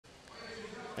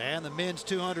And the men's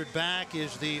 200 back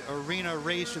is the arena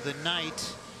race of the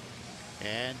night.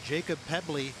 And Jacob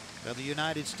Pebley of the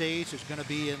United States is going to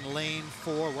be in lane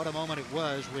 4. What a moment it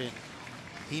was when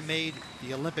he made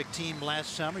the Olympic team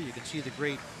last summer. You can see the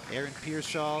great Aaron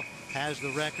Pearsall has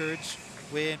the records.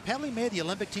 When Pebley made the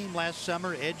Olympic team last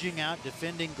summer, edging out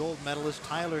defending gold medalist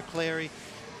Tyler Clary,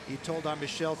 he told our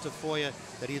Michelle Tafoya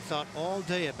that he had thought all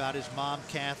day about his mom,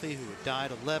 Kathy, who had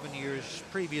died 11 years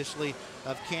previously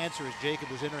of cancer as Jacob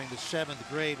was entering the 7th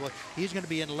grade. Well, he's going to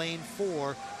be in lane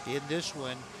 4 in this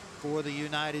one for the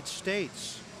United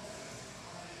States.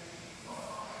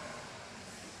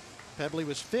 Pebley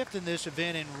was 5th in this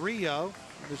event in Rio.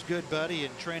 His good buddy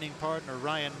and training partner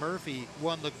Ryan Murphy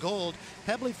won the gold.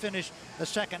 Pebley finished a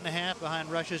 2.5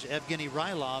 behind Russia's Evgeny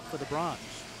Rylov for the bronze.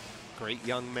 Great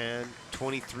young man,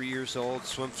 23 years old,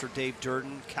 swims for Dave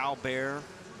Durden. Cal Bear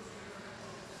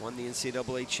won the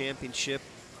NCAA championship,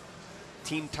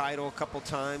 team title a couple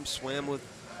times, swam with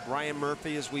Ryan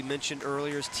Murphy, as we mentioned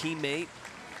earlier, his teammate,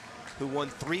 who won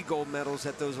 3 gold medals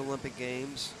at those Olympic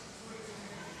Games.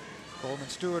 Coleman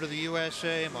Stewart of the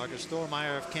USA, Marcus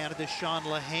Thormeyer of Canada, Sean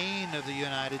Lehane of the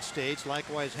United States,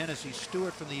 likewise Hennessy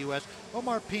Stewart from the US,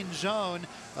 Omar Pinzon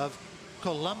of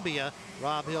Colombia,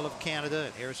 Rob Hill of Canada,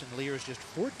 and Harrison Lear is just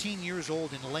 14 years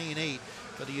old in lane 8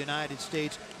 for the United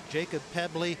States. Jacob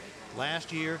Pebley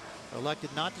last year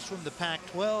elected not to swim the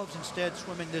Pac-12s, instead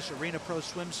swimming this Arena Pro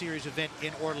Swim Series event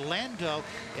in Orlando,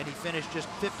 and he finished just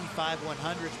 55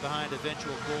 100ths behind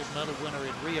eventual gold medal winner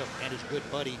in Rio and his good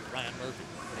buddy Ryan Murphy.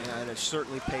 Yeah, and it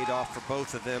certainly paid off for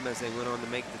both of them as they went on to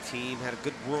make the team. Had a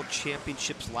good World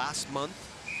Championships last month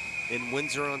in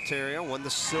Windsor, Ontario. Won the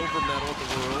silver medal at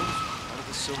the World. Out of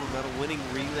the silver medal winning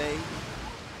relay.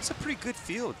 It's a pretty good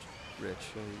field,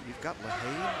 Rich. You've got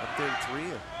Lehane up there in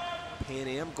 3, a Pan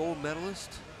Am gold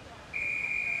medalist.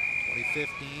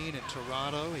 2015 in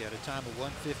Toronto, he had a time of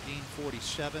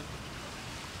 1:15.47.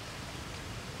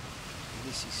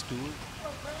 Hennessy Stewart.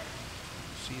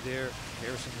 See there,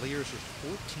 Harrison Lears is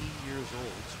 14 years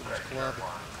old. Swims club,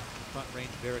 Front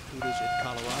Range Barracudas in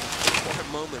Colorado. What a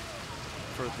moment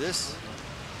for this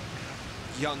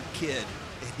young kid.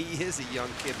 He is a young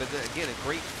kid, but again, a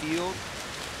great field.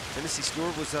 Hennessy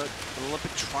Stewart was an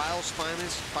Olympic trials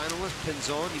finalist.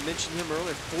 Pinzon, you mentioned him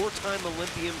earlier, 4-time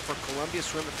Olympian for Columbia,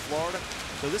 swim at Florida.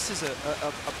 So this is a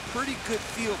pretty good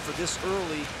field for this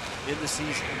early in the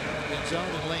season. Pinzon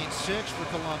in lane 6 for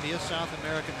Columbia, South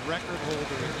American record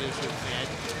holder in this event.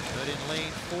 But in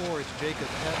lane 4, it's Jacob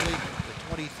Pebley, the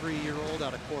 23-year-old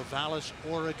out of Corvallis,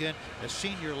 Oregon, a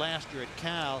senior last year at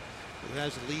Cal, who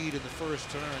has the lead in the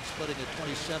first turn, splitting at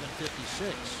 27.56.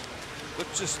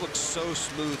 Just looks so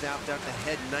smooth out there, the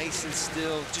head nice and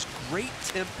still, just great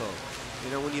tempo.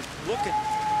 You know, when you look at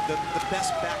the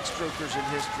best backstrokers in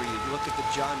history, you look at the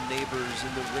John Neighbors and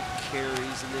the Rick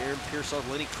Careys and the Aaron Pearsall,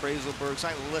 Lenny Krayzelbergs,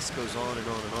 the list goes on and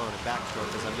on and on in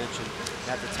backstroke, as I mentioned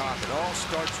at the top. It all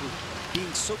starts with being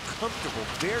so comfortable,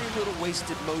 very little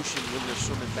wasted motion when they're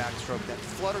swimming backstroke. That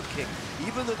flutter kick,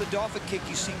 even though the dolphin kick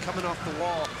you see coming off the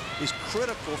wall is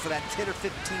critical for that 10 or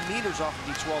 15 meters off of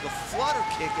each wall, the flutter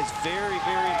kick is very,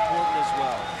 very important as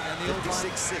well. And the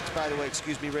 56.6, by the way,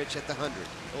 excuse me, Rich, at the 100.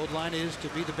 The old line is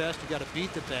to be the best, you got to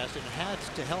beat the best, and it has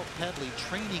to help Pebley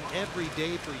training every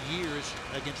day for years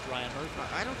against Ryan Murphy.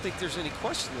 I don't think there's any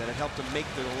question that it helped him make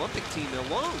the Olympic team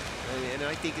alone, and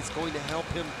I think it's going to help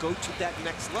him go to that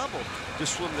next level to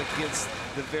swim against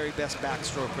the very best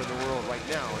backstroker in the world right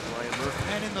now in Ryan Murphy.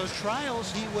 And in those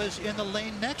trials, he was in the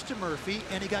lane next to Murphy,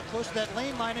 and he got close to that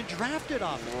lane line and drafted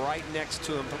off it. Right next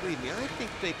to him. Believe me, I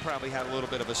think they probably had a little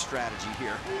bit of a strategy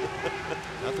here.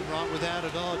 Nothing wrong with that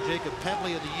at all. Jacob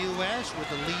Pebley of the U.S. with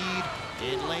the lead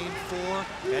in lane 4,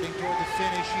 heading toward the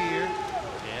finish here.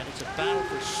 And it's a battle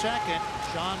for second.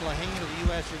 Sean Lehane of the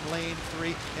U.S. in lane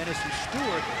 3, Hennessy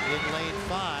Stewart in lane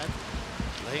 5.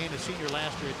 Lehane, a senior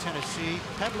last year at Tennessee.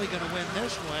 Pebley going to win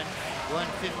this one,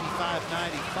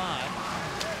 1:55.95.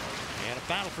 And a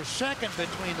battle for second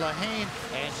between Lehane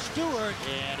and Stewart,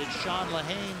 and it's Sean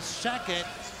Lehane's second,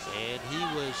 and he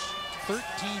was 13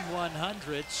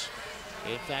 100ths,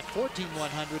 in fact 14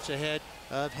 100ths ahead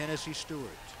of Hennessy Stewart.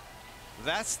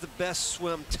 That's the best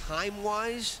swim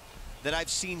time-wise that I've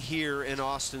seen here in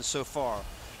Austin so far.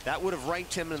 That would have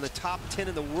ranked him in the top 10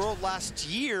 in the world last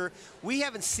year. We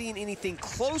haven't seen anything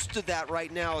close to that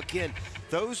right now. Again,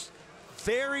 those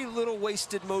very little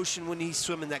wasted motion when he's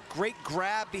swimming. That great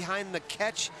grab behind the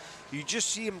catch. You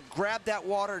just see him grab that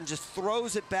water and just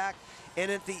throws it back. And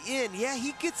at the end, yeah,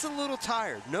 he gets a little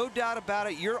tired. No doubt about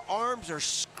it. Your arms are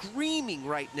screaming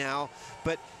right now.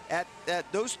 But at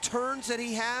those turns that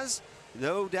he has,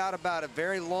 no doubt about it,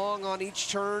 very long on each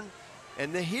turn.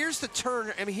 And here's the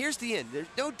turn. I mean, here's the end. There's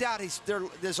no doubt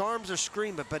his arms are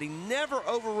screaming, but he never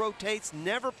over-rotates,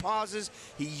 never pauses.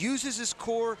 He uses his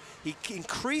core. He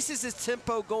increases his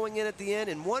tempo going in at the end.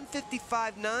 And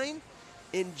 155.9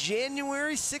 in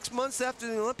January, 6 months after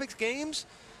the Olympics Games,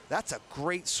 that's a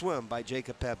great swim by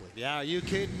Jacob Pebley. Yeah, are you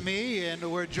kidding me? And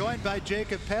we're joined by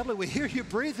Jacob Pebley. We hear you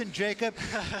breathing, Jacob.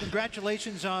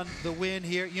 Congratulations on the win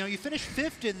here. You know, you finished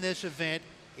 5th in this event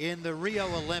in the Rio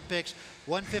Olympics,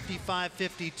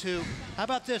 155.52. How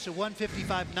about this, a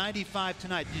 155.95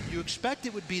 tonight? Did you expect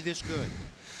it would be this good?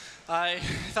 I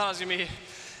thought it was going to be,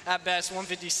 at best,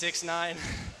 156.9.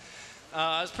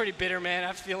 I was pretty bitter, man,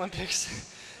 after the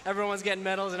Olympics. Everyone was getting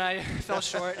medals, and I fell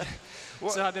short.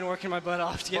 So I've been working my butt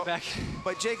off to get back.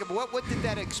 But Jacob, what did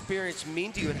that experience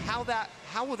mean to you, and how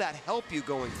will that help you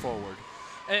going forward?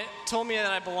 It told me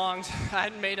that I belonged. I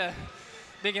hadn't made a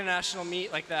big international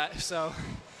meet like that, so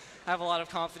I have a lot of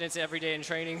confidence every day in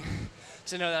training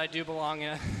to know that I do belong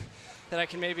and that I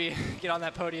can maybe get on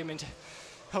that podium and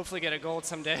hopefully get a gold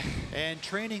someday. And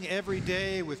training every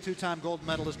day with 2-time gold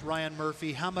medalist Ryan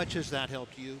Murphy, how much has that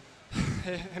helped you?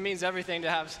 It means everything to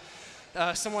have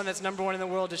someone that's #1 in the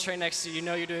world to train next to you. You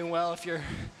know you're doing well if you're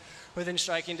within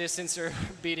striking distance or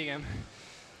beating him.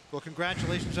 Well,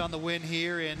 congratulations on the win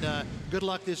here, and good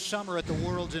luck this summer at the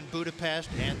Worlds in Budapest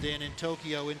and then in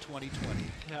Tokyo in 2020.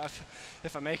 Yeah,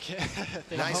 if I make it.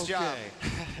 Nice job.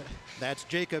 That's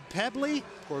Jacob Pebley,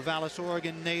 Corvallis,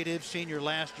 Oregon native, senior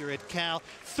last year at Cal.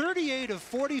 38 of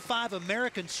 45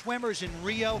 American swimmers in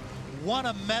Rio won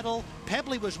a medal.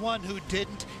 Pebley was one who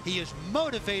didn't. He is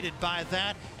motivated by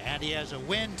that, and he has a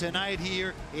win tonight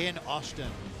here in Austin.